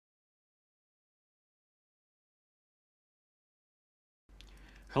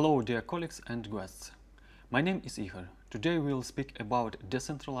Hello dear colleagues and guests. My name is Ihor. Today we will speak about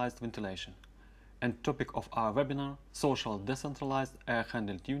decentralized ventilation and topic of our webinar, social decentralized air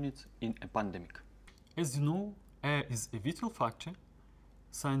handled units in a pandemic. As you know, air is a vital factor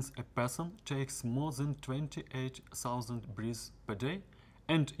since a person takes more than 28,000 breaths per day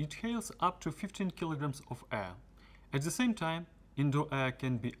and it inhales up to 15 kilograms of air. At the same time, indoor air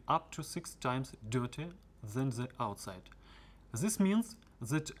can be up to 6 times dirtier than the outside. This means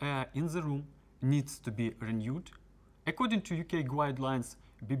that air in the room needs to be renewed. According to UK guidelines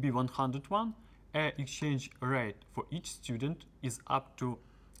BB 101, air exchange rate for each student is up to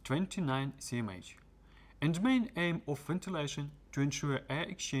 29 cmh. And main aim of ventilation to ensure air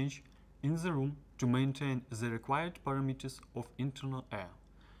exchange in the room to maintain the required parameters of internal air.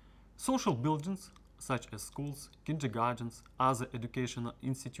 Social buildings such as schools, kindergartens, other educational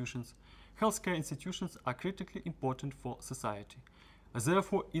institutions, healthcare institutions are critically important for society.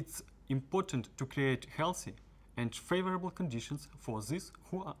 Therefore, it's important to create healthy and favorable conditions for those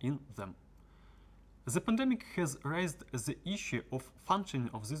who are in them. The pandemic has raised the issue of functioning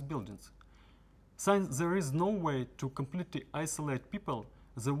of these buildings. Since there is no way to completely isolate people,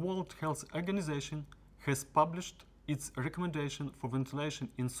 the World Health Organization has published its recommendation for ventilation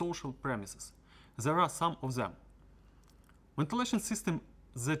in social premises. There are some of them. Ventilation systems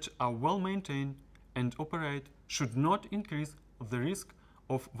that are well maintained and operate should not increase the risk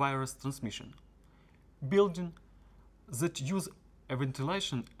of virus transmission. Buildings that use a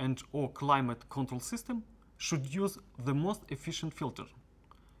ventilation and or climate control system should use the most efficient filter.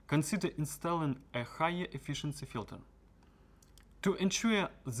 Consider installing a higher efficiency filter. To ensure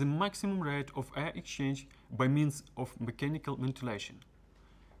the maximum rate of air exchange by means of mechanical ventilation.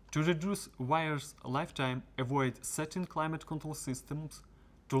 To reduce virus lifetime, avoid setting climate control systems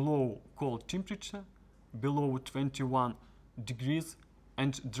to low cold temperature below 21 degrees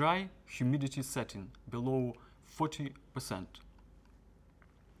and dry humidity setting below 40%.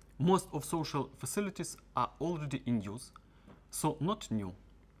 Most of social facilities are already in use, so not new.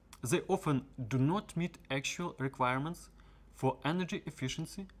 They often do not meet actual requirements for energy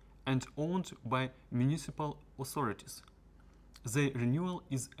efficiency and owned by municipal authorities. Their renewal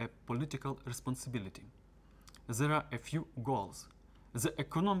is a political responsibility. There are a few goals. The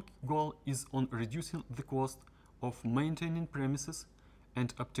economic goal is on reducing the cost of maintaining premises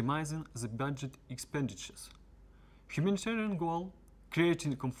and optimizing the budget expenditures. Humanitarian goal,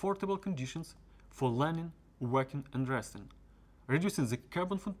 creating comfortable conditions for learning, working and resting, reducing the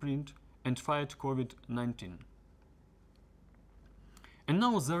carbon footprint and fight COVID-19. And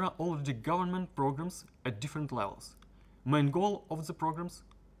now there are already government programs at different levels. Main goal of the programs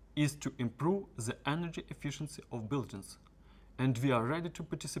is to improve the energy efficiency of buildings, and we are ready to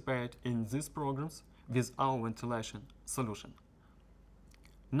participate in these programs with our ventilation solution.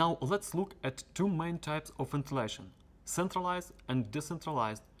 Now let's look at two main types of ventilation, centralized and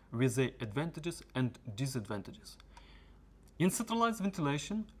decentralized, with their advantages and disadvantages. In centralized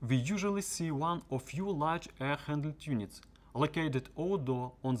ventilation, we usually see one or few large air-handled units located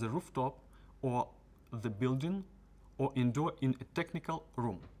outdoor on the rooftop or the building or indoor in a technical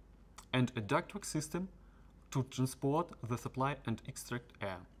room, and a ductwork system to transport the supply and extract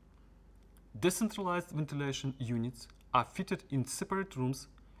air. Decentralized ventilation units are fitted in separate rooms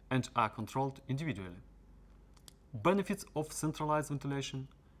and are controlled individually. Benefits of centralized ventilation: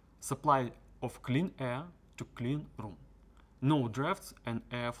 supply of clean air to clean room, no drafts and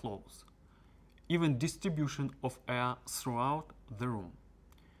air flows, even distribution of air throughout the room.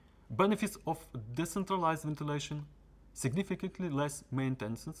 Benefits of decentralized ventilation: significantly less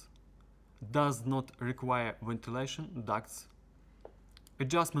maintenance, does not require ventilation ducts,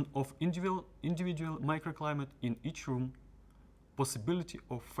 adjustment of individual microclimate in each room, possibility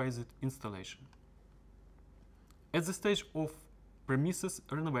of phased installation. At the stage of premises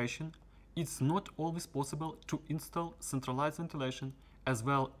renovation, it's not always possible to install centralized ventilation, as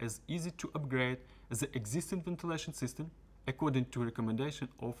well as easy to upgrade the existing ventilation system according to recommendation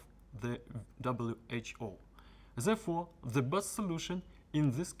of the WHO. Therefore, the best solution in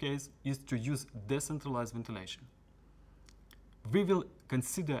this case is to use decentralized ventilation. We will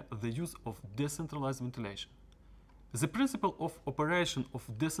consider the use of decentralized ventilation. The principle of operation of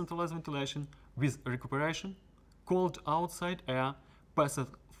decentralized ventilation with recuperation: cold outside air passes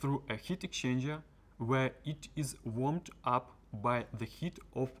through a heat exchanger where it is warmed up by the heat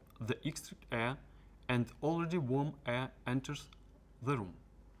of the extract air, and already warm air enters the room.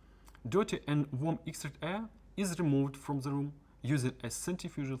 Dirty and warm extract air is removed from the room using a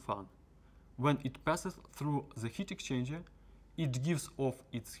centrifugal fan. When it passes through the heat exchanger, it gives off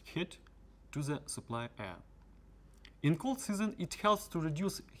its heat to the supply air. In cold season, it helps to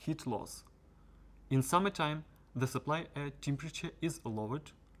reduce heat loss. In summertime, the supply air temperature is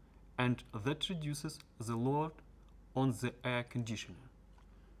lowered, and that reduces the load on the air conditioner.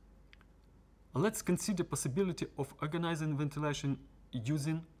 Let's consider possibility of organizing ventilation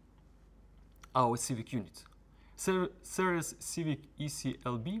using our Civic units. Series Civic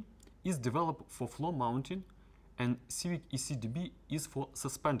ECLB is developed for floor mounting, and Civic ECDB is for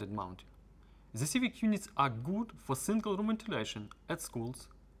suspended mounting. The Civic units are good for single room ventilation at schools,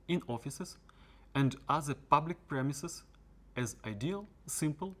 in offices, and other public premises as ideal,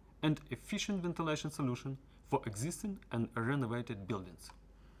 simple, and efficient ventilation solution for existing and renovated buildings.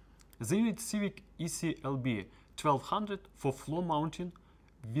 The unit Civic ECLB 1200 for floor mounting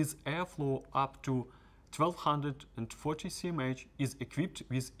with airflow up to 1240 cmh is equipped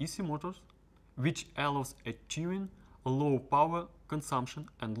with EC motors, which allows achieving low power consumption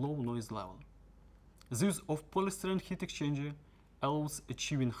and low noise level. The use of polystyrene heat exchanger allows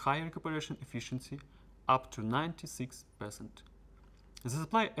achieving high recuperation efficiency up to 96%. The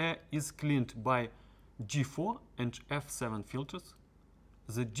supply air is cleaned by G4 and F7 filters.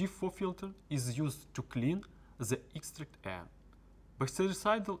 The G4 filter is used to clean the extract air.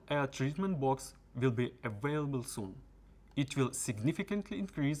 Bactericidal air treatment box will be available soon. It will significantly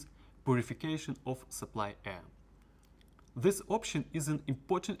increase purification of supply air. This option is an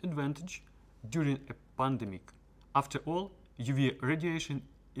important advantage during a pandemic. After all, UV radiation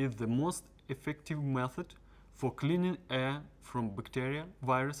is the most effective method for cleaning air from bacteria,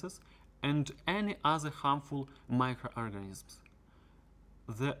 viruses, and any other harmful microorganisms.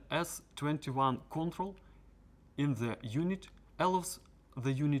 The S21 control in the unit allows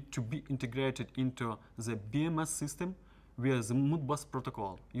the unit to be integrated into the BMS system via the Modbus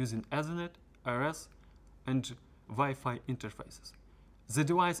protocol using Ethernet, RS, and Wi-Fi interfaces. The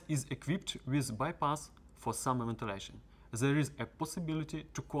device is equipped with bypass for summer ventilation. There is a possibility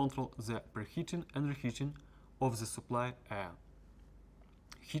to control the preheating and reheating of the supply air.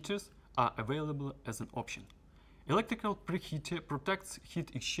 Heaters are available as an option. Electrical preheater protects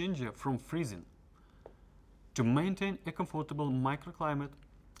heat exchanger from freezing. To maintain a comfortable microclimate,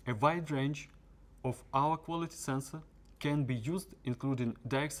 a wide range of air quality sensor can be used, including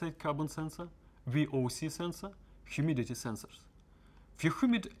dioxide carbon sensor, VOC sensor, humidity sensors. For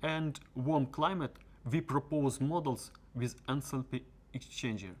humid and warm climate, we propose models with enthalpy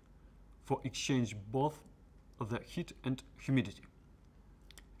exchanger for exchange both the heat and humidity.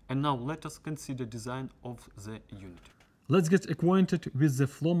 And now let us consider design of the unit. Let's get acquainted with the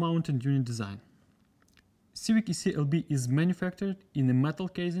floor-mounted unit design. Civic ECLB is manufactured in a metal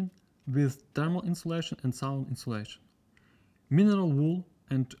casing with thermal insulation and sound insulation. Mineral wool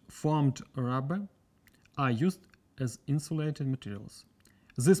and foamed rubber are used as insulated materials.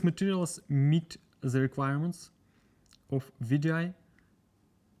 These materials meet the requirements of VDI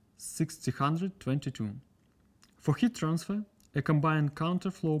 6022. For heat transfer, a combined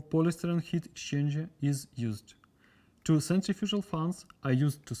counterflow polystyrene heat exchanger is used. Two centrifugal fans are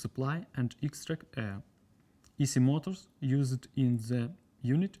used to supply and extract air. EC motors used in the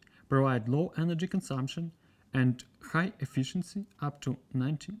unit provide low energy consumption and high efficiency up to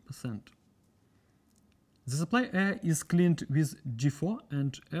 90%. The supply air is cleaned with G4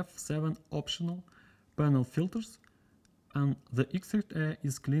 and F7 optional panel filters, and the extract air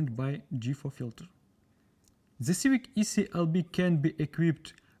is cleaned by G4 filter. The Civic ECLB can be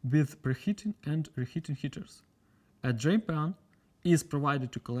equipped with preheating and reheating heaters. A drain pan is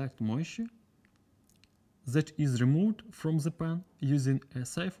provided to collect moisture that is removed from the pan using a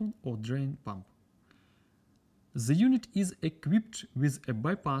siphon or drain pump. The unit is equipped with a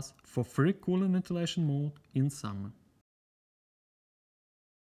bypass for free cooling ventilation mode in summer.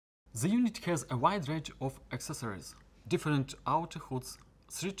 The unit has a wide range of accessories, different outer hoods,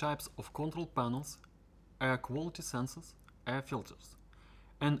 3 types of control panels, air quality sensors, air filters.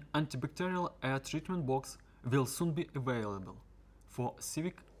 An antibacterial air treatment box will soon be available for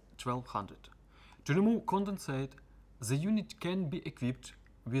Civic 1200. To remove condensate, the unit can be equipped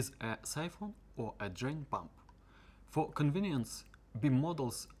with a siphon or a drain pump. For convenience, B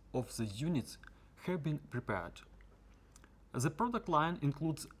models of the units have been prepared. The product line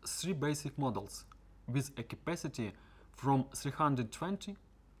includes 3 basic models with a capacity from 320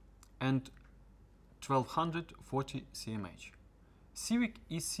 and 1240 cmh. Civic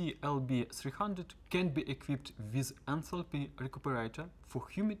ECLB 300 can be equipped with enthalpy recuperator for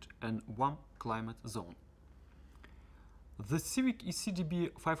humid and warm climate zone. The Civic ECDB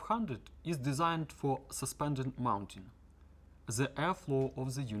 500 is designed for suspended mounting. The airflow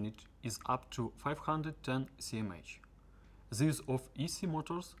of the unit is up to 510 cmh. The use of EC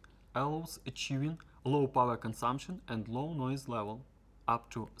motors allows achieving low power consumption and low noise level up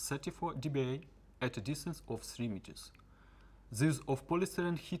to 34 dBA at a distance of 3 meters. The use of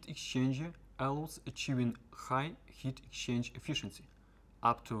polystyrene heat exchanger allows achieving high heat exchange efficiency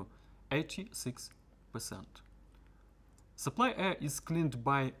up to 86%. Supply air is cleaned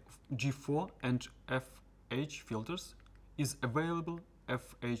by G4 and FH filters, is available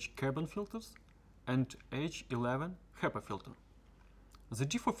FH cabin filters and H11 HEPA filter. The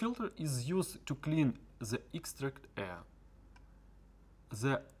G4 filter is used to clean the extract air.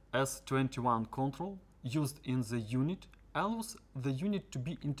 The S21 control used in the unit allows the unit to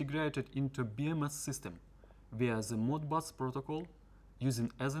be integrated into BMS system via the Modbus protocol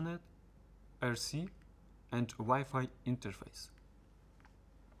using Ethernet, RC, and Wi-Fi interface.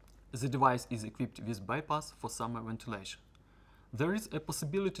 The device is equipped with bypass for summer ventilation. There is a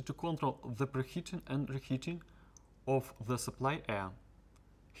possibility to control the preheating and reheating of the supply air.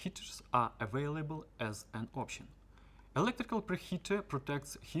 Heaters are available as an option. Electrical preheater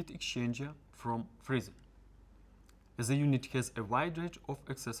protects heat exchanger from freezing. The unit has a wide range of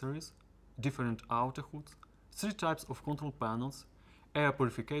accessories, different outer hoods, 3 types of control panels, air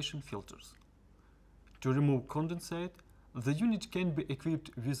purification filters. To remove condensate, the unit can be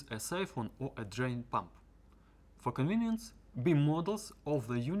equipped with a siphon or a drain pump. For convenience, beam models of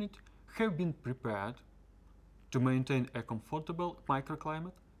the unit have been prepared to maintain a comfortable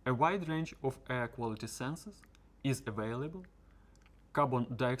microclimate. A wide range of air quality sensors is available: carbon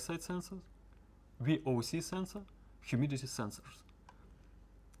dioxide sensors, VOC sensor, humidity sensors.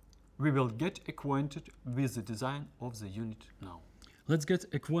 We will get acquainted with the design of the unit now. Let's get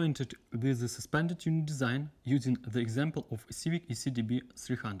acquainted with the suspended unit design using the example of Civic ECDB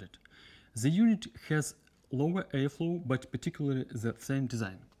 300. The unit has lower airflow, but particularly the same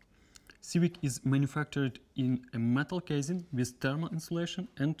design. Civic is manufactured in a metal casing with thermal insulation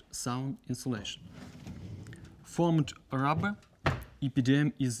and sound insulation. Formed rubber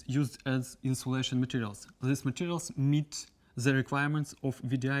EPDM is used as insulation materials. These materials meet the requirements of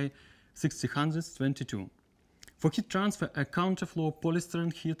VDI 6022. For heat transfer, a counterflow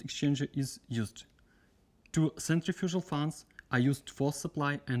polystyrene heat exchanger is used. 2 centrifugal fans are used for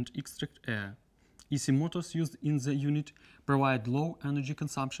supply and extract air. EC motors used in the unit provide low energy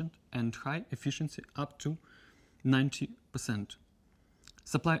consumption and high efficiency up to 90%.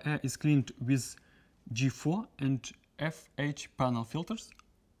 Supply air is cleaned with G4 and FH panel filters,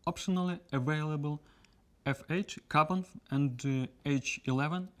 optionally available FH carbon and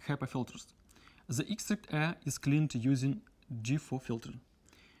H11 HEPA filters. The extract air is cleaned using G4 filter.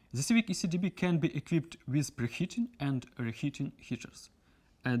 The Civic ECDB can be equipped with preheating and reheating heaters.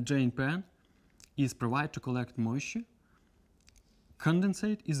 A drain pan is provided to collect moisture.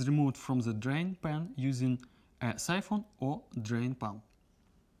 Condensate is removed from the drain pan using a siphon or drain pump.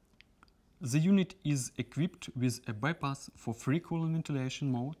 The unit is equipped with a bypass for free cooling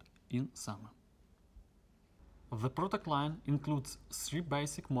ventilation mode in summer. The product line includes 3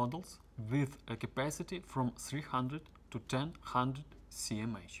 basic models with a capacity from 300 to 1000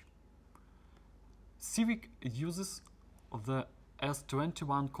 cmh. Civic uses the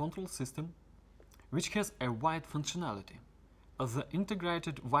S21 control system, which has a wide functionality. The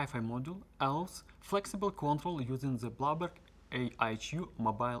integrated Wi-Fi module allows flexible control using the Blauberg AHU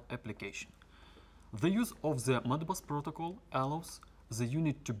mobile application. The use of the Modbus protocol allows the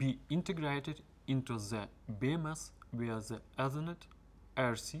unit to be integrated into the BMS via the Ethernet,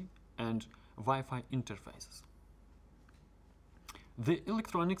 RC, and Wi-Fi interfaces. The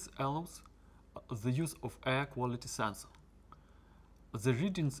electronics allows the use of air quality sensor. The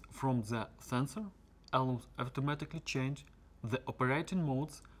readings from the sensor allows automatically change the operating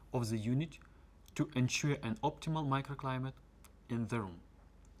modes of the unit to ensure an optimal microclimate in the room.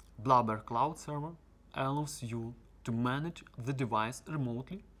 Blauberg Cloud Server allows you to manage the device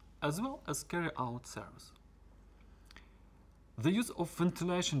remotely as well as carry out service. The use of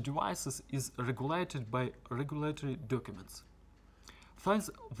ventilation devices is regulated by regulatory documents.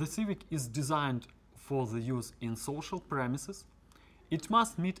 Since the Civic is designed for the use in social premises, it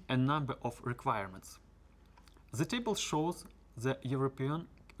must meet a number of requirements. The table shows the European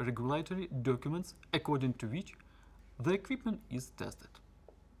regulatory documents according to which the equipment is tested.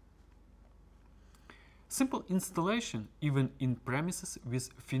 Simple installation even in premises with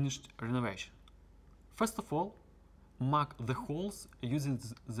finished renovation. First of all, mark the holes using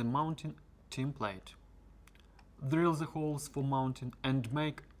the mounting template. Drill the holes for mounting and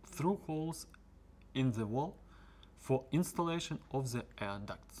make through holes in the wall for installation of the air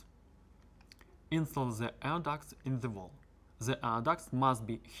ducts. Install the air ducts in the wall. The air ducts must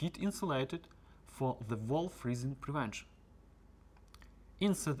be heat insulated for the wall freezing prevention.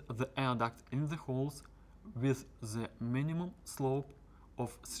 Insert the air duct in the holes with the minimum slope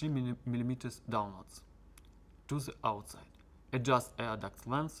of 3 mm downwards to the outside. Adjust air duct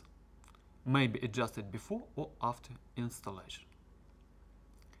length, may be adjusted before or after installation.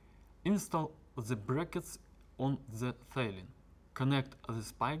 Install the brackets on the ceiling. Connect the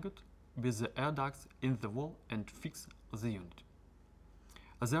spigot with the air ducts in the wall and fix the unit.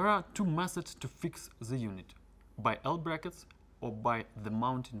 There are two methods to fix the unit, by L brackets or by the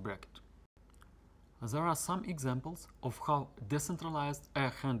mounting bracket. There are some examples of how decentralized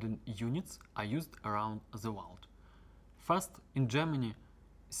air handling units are used around the world. First, in Germany,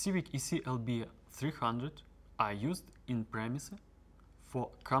 Civic EC-LB 300 are used in premises for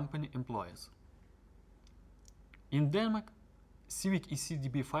company employees. In Denmark, Civic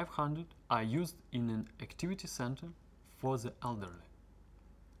EC-DB 500 are used in an activity center for the elderly.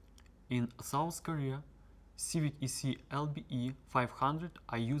 In South Korea, Civic EC-LBE 500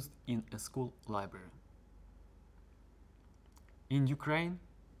 are used in a school library. In Ukraine,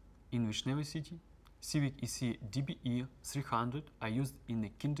 in Vishneva City, Civic EC-DBE 300 are used in a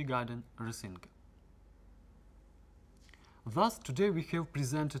kindergarten Rysinka. Thus, today we have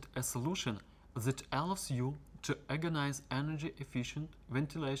presented a solution that allows you to organize energy-efficient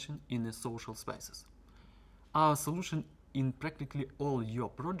ventilation in the social spaces. Our solution in practically all your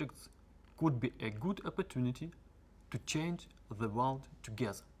projects could be a good opportunity to change the world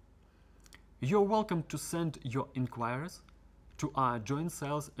together. You're welcome to send your inquiries to our joint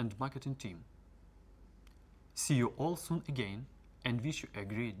sales and marketing team. See you all soon again and wish you a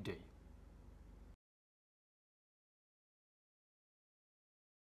great day.